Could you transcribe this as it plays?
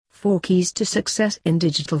4 keys to success in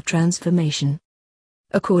digital transformation.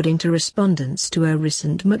 According to respondents to a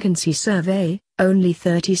recent McKinsey survey, only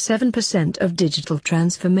 37% of digital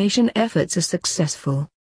transformation efforts are successful.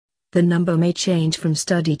 The number may change from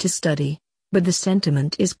study to study, but the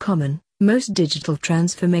sentiment is common: most digital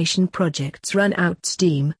transformation projects run out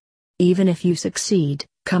steam. Even if you succeed,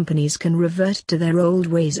 companies can revert to their old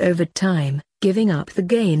ways over time, giving up the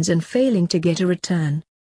gains and failing to get a return.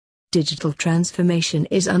 Digital transformation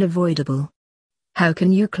is unavoidable. How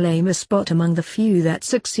can you claim a spot among the few that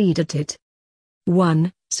succeed at it?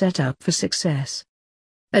 1. Setup for success.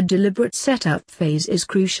 A deliberate setup phase is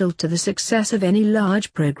crucial to the success of any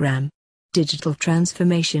large program. Digital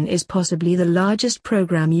transformation is possibly the largest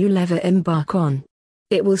program you'll ever embark on.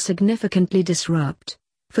 It will significantly disrupt,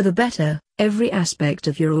 for the better, every aspect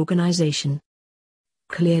of your organization.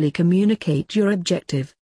 Clearly communicate your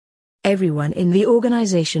objective. Everyone in the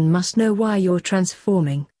organization must know why you're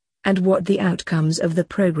transforming, and what the outcomes of the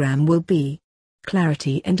program will be.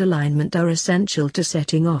 Clarity and alignment are essential to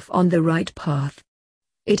setting off on the right path.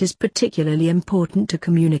 It is particularly important to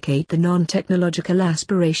communicate the non-technological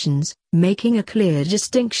aspirations, making a clear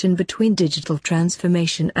distinction between digital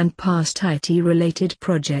transformation and past IT-related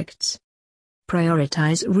projects.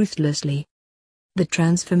 Prioritize ruthlessly. The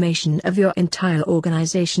transformation of your entire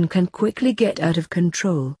organization can quickly get out of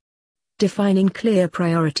control. Defining clear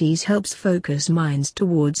priorities helps focus minds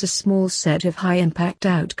towards a small set of high-impact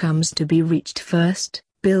outcomes to be reached first,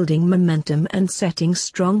 building momentum and setting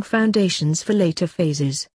strong foundations for later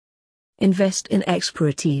phases. Invest in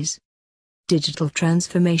expertise. Digital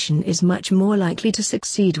transformation is much more likely to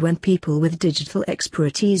succeed when people with digital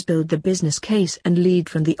expertise build the business case and lead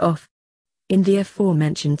from the off. In the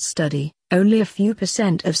aforementioned study, only a few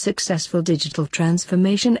 % of successful digital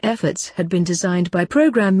transformation efforts had been designed by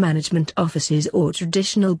program management offices or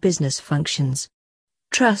traditional business functions.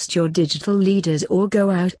 Trust your digital leaders or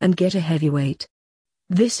go out and get a heavyweight.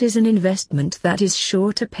 This is an investment that is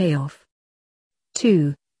sure to pay off.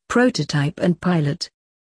 2. Prototype and pilot.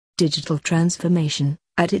 Digital transformation,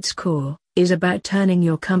 at its core, is about turning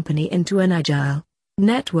your company into an agile,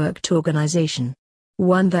 networked organization.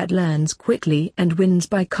 One that learns quickly and wins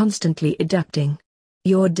by constantly adapting.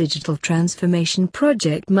 Your digital transformation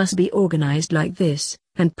project must be organized like this,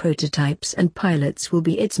 and prototypes and pilots will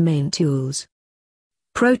be its main tools.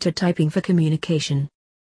 Prototyping for communication.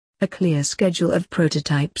 A clear schedule of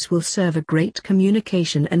prototypes will serve a great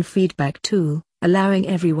communication and feedback tool, allowing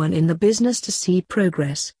everyone in the business to see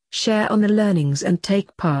progress, share on the learnings and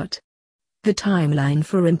take part. The timeline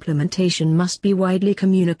for implementation must be widely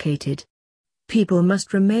communicated. People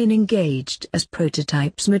must remain engaged as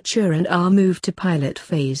prototypes mature and are moved to pilot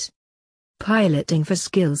phase. Piloting for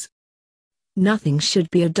skills. Nothing should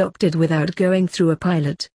be adopted without going through a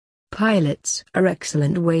pilot. Pilots are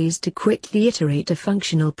excellent ways to quickly iterate a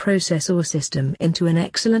functional process or system into an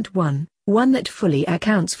excellent one that fully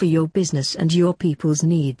accounts for your business and your people's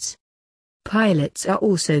needs. Pilots are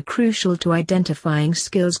also crucial to identifying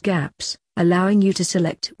skills gaps, allowing you to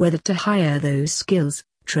select whether to hire those skills,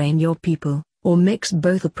 train your people, or mix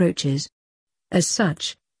both approaches. As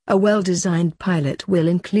such, a well-designed pilot will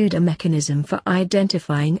include a mechanism for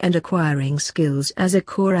identifying and acquiring skills as a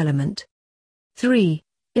core element. 3.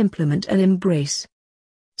 Implement and embrace.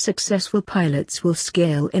 Successful pilots will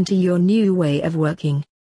scale into your new way of working.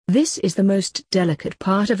 This is the most delicate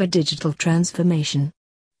part of a digital transformation.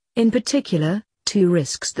 In particular, 2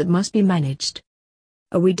 risks that must be managed.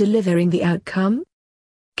 Are we delivering the outcome?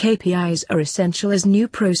 KPIs are essential as new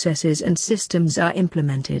processes and systems are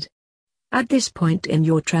implemented. At this point in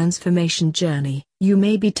your transformation journey, you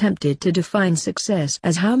may be tempted to define success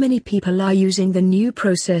as how many people are using the new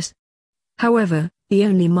process. However, the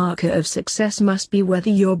only marker of success must be whether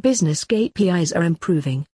your business KPIs are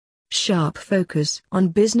improving. Sharp focus on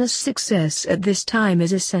business success at this time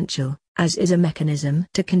is essential, as is a mechanism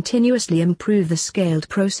to continuously improve the scaled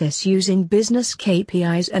process using business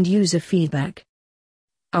KPIs and user feedback.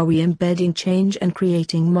 Are we embedding change and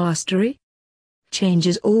creating mastery? Change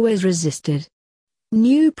is always resisted.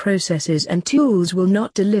 New processes and tools will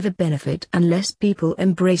not deliver benefit unless people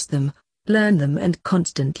embrace them, learn them and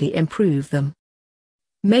constantly improve them.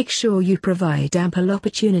 Make sure you provide ample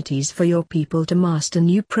opportunities for your people to master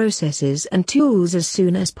new processes and tools as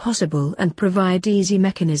soon as possible and provide easy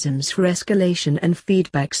mechanisms for escalation and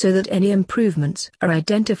feedback so that any improvements are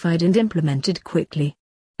identified and implemented quickly.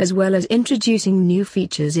 As well as introducing new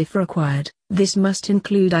features if required, this must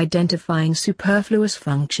include identifying superfluous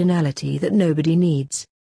functionality that nobody needs.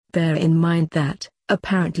 Bear in mind that,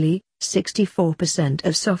 apparently, 64%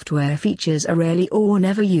 of software features are rarely or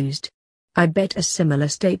never used. I bet a similar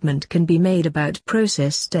statement can be made about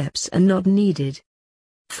process steps and not needed.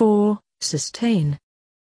 4. Sustain.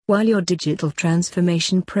 While your digital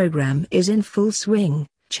transformation program is in full swing,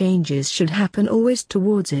 changes should happen always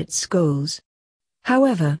towards its goals.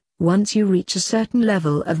 However, once you reach a certain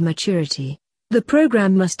level of maturity, the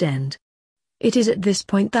program must end. It is at this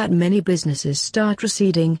point that many businesses start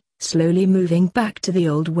receding, slowly moving back to the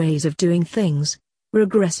old ways of doing things,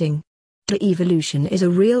 regressing. De-evolution is a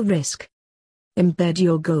real risk. Embed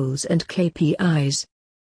your goals and KPIs.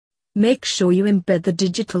 Make sure you embed the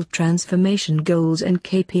digital transformation goals and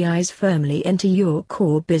KPIs firmly into your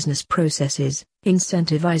core business processes,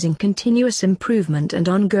 incentivizing continuous improvement and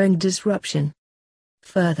ongoing disruption.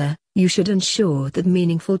 Further, you should ensure that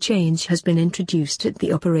meaningful change has been introduced at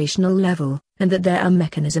the operational level, and that there are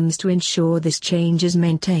mechanisms to ensure this change is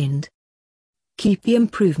maintained. Keep the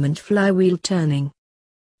improvement flywheel turning.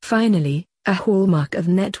 Finally, a hallmark of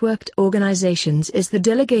networked organizations is the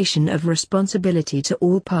delegation of responsibility to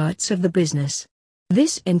all parts of the business.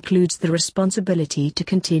 This includes the responsibility to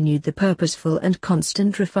continue the purposeful and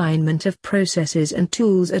constant refinement of processes and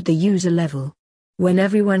tools at the user level. When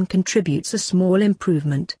everyone contributes a small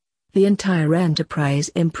improvement, the entire enterprise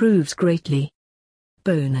improves greatly.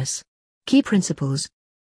 Bonus. Key principles.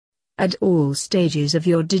 At all stages of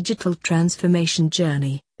your digital transformation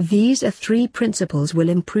journey, these 3 principles will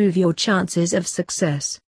improve your chances of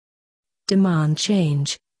success. Demand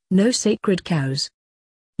change, no sacred cows.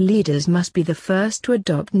 Leaders must be the first to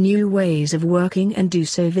adopt new ways of working and do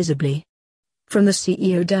so visibly. From the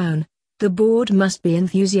CEO down, the board must be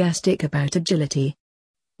enthusiastic about agility.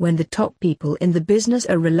 When the top people in the business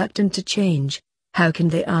are reluctant to change, how can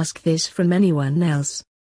they ask this from anyone else?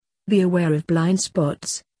 Be aware of blind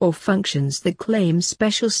spots, or functions that claim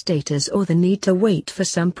special status or the need to wait for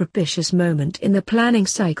some propitious moment in the planning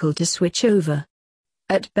cycle to switch over.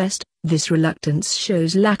 At best, this reluctance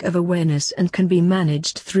shows lack of awareness and can be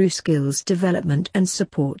managed through skills development and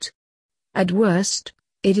support. At worst,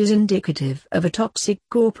 it is indicative of a toxic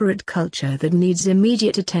corporate culture that needs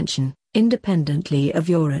immediate attention, independently of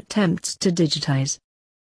your attempts to digitize.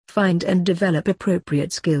 Find and develop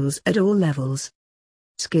appropriate skills at all levels.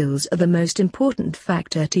 Skills are the most important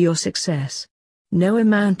factor to your success. No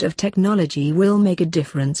amount of technology will make a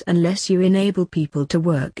difference unless you enable people to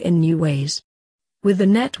work in new ways. With the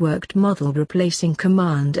networked model replacing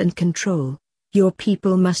command and control, your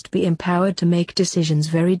people must be empowered to make decisions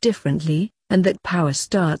very differently, and that power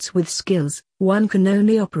starts with skills. One can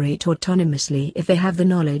only operate autonomously if they have the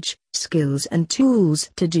knowledge, skills and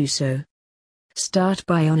tools to do so. Start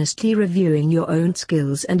by honestly reviewing your own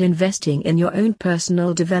skills and investing in your own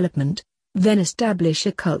personal development, then establish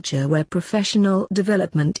a culture where professional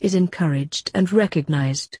development is encouraged and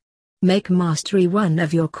recognized. Make mastery one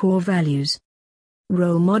of your core values.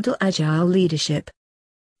 Role model agile leadership.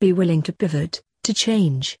 Be willing to pivot, to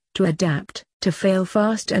change, to adapt, to fail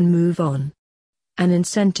fast and move on. And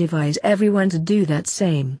incentivize everyone to do that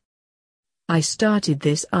same. I started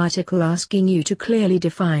this article asking you to clearly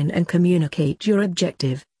define and communicate your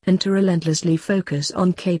objective, and to relentlessly focus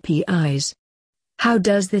on KPIs. How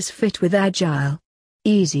does this fit with Agile?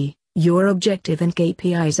 Easy, your objective and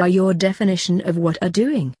KPIs are your definition of what are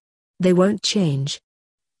doing. They won't change.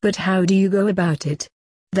 But how do you go about it?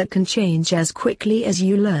 That can change as quickly as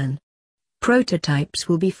you learn. Prototypes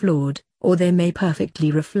will be flawed, or they may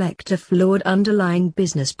perfectly reflect a flawed underlying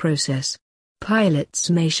business process.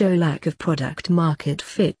 Pilots may show lack of product-market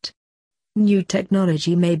fit. New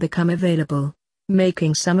technology may become available,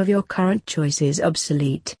 making some of your current choices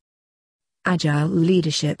obsolete. Agile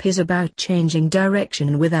leadership is about changing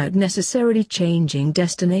direction without necessarily changing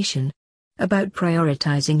destination. About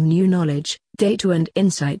prioritizing new knowledge, data and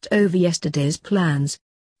insight over yesterday's plans.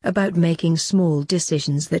 About making small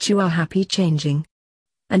decisions that you are happy changing.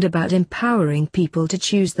 And about empowering people to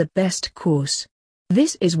choose the best course.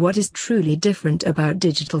 This is what is truly different about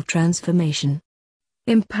digital transformation.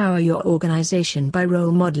 Empower your organization by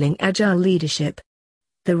role modeling agile leadership.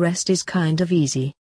 The rest is kind of easy.